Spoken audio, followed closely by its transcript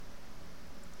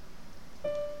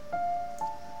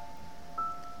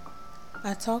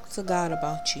I talked to God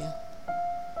about you.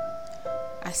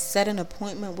 I set an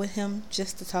appointment with Him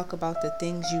just to talk about the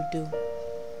things you do.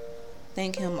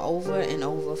 Thank Him over and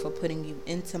over for putting you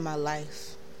into my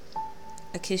life.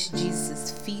 I kissed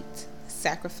Jesus' feet,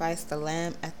 sacrificed the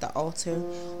lamb at the altar,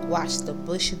 watched the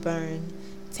bush burn,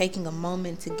 taking a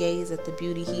moment to gaze at the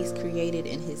beauty He's created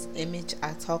in His image.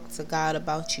 I talked to God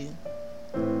about you.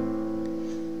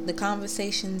 The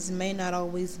conversations may not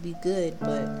always be good,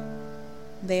 but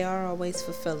they are always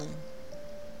fulfilling.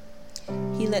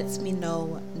 He lets me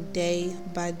know day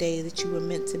by day that you were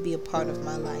meant to be a part of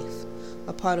my life,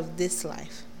 a part of this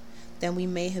life. That we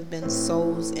may have been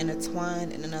souls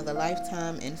intertwined in another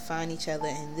lifetime and find each other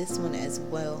in this one as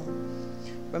well.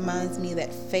 Reminds me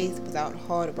that faith without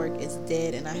hard work is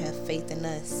dead, and I have faith in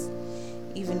us.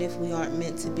 Even if we aren't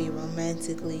meant to be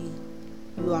romantically,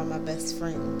 you are my best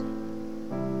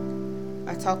friend.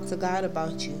 I talk to God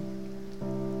about you.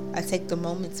 I take the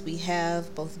moments we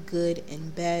have, both good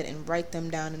and bad, and write them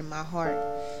down in my heart,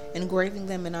 engraving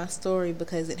them in our story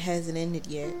because it hasn't ended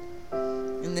yet.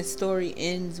 And this story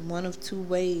ends one of two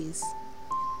ways.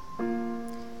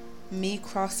 Me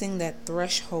crossing that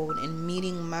threshold and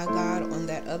meeting my God on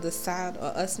that other side, or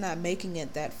us not making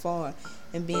it that far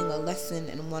and being a lesson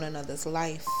in one another's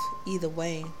life. Either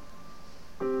way,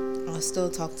 I'll still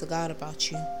talk to God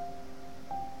about you.